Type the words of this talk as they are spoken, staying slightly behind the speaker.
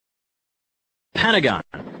Pentagon.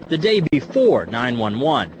 The day before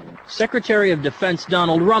 9/11, Secretary of Defense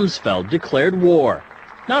Donald Rumsfeld declared war,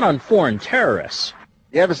 not on foreign terrorists.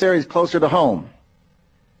 The adversary is closer to home.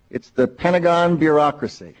 It's the Pentagon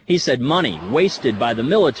bureaucracy. He said money wasted by the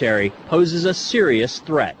military poses a serious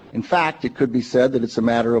threat. In fact, it could be said that it's a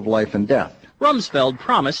matter of life and death. Rumsfeld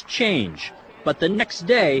promised change, but the next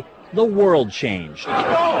day, the world changed.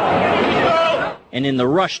 And in the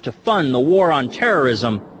rush to fund the war on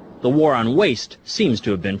terrorism, the war on waste seems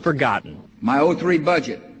to have been forgotten. My '03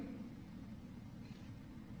 budget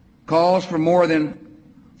calls for more than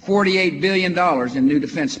 $48 billion in new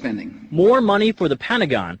defense spending. More money for the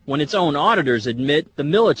Pentagon when its own auditors admit the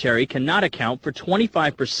military cannot account for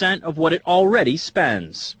 25% of what it already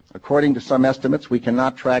spends. According to some estimates, we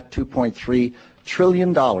cannot track $2.3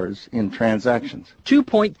 trillion in transactions.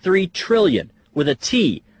 $2.3 trillion with a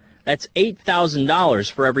T. That's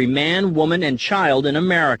 $8,000 for every man, woman, and child in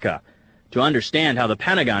America. To understand how the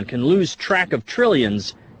Pentagon can lose track of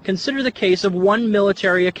trillions, consider the case of one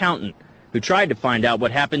military accountant who tried to find out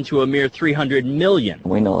what happened to a mere $300 million.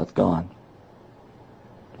 We know it's gone,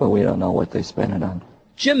 but we don't know what they spent it on.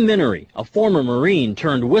 Jim Minery, a former Marine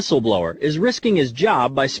turned whistleblower, is risking his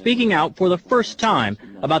job by speaking out for the first time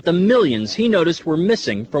about the millions he noticed were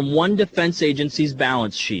missing from one defense agency's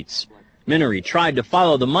balance sheets. Minery tried to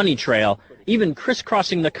follow the money trail, even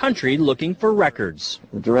crisscrossing the country looking for records.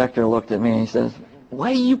 The director looked at me and he says,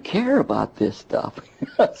 "Why do you care about this stuff?"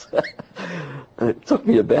 It took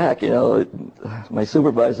me aback, you know. My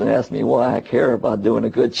supervisor asked me why I care about doing a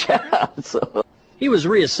good job. So he was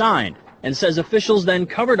reassigned and says officials then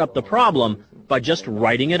covered up the problem by just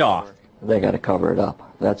writing it off. They got to cover it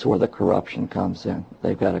up. That's where the corruption comes in.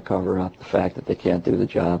 They've got to cover up the fact that they can't do the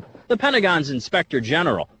job. The Pentagon's Inspector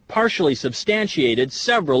General partially substantiated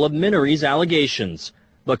several of Minery's allegations,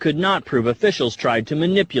 but could not prove officials tried to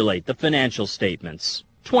manipulate the financial statements.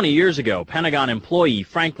 20 years ago, Pentagon employee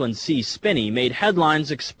Franklin C. Spinney made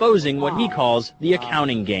headlines exposing what he calls the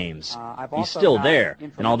accounting games. He's still there,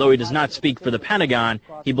 and although he does not speak for the Pentagon,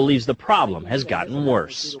 he believes the problem has gotten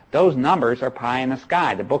worse. Those numbers are pie in the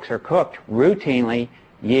sky. The books are cooked routinely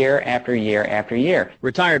year after year after year.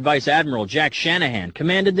 Retired Vice Admiral Jack Shanahan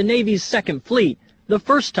commanded the Navy's Second Fleet the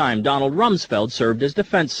first time Donald Rumsfeld served as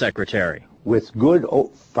Defense Secretary. With good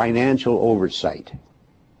financial oversight,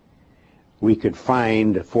 we could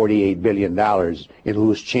find $48 billion in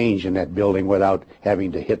loose change in that building without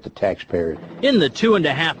having to hit the taxpayer. In the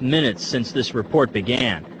 2.5 minutes since this report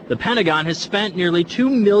began, the Pentagon has spent nearly $2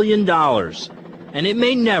 million, and it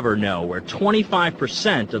may never know where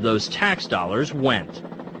 25% of those tax dollars went.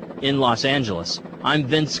 In Los Angeles, I'm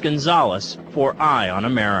Vince Gonzalez for Eye on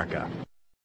America.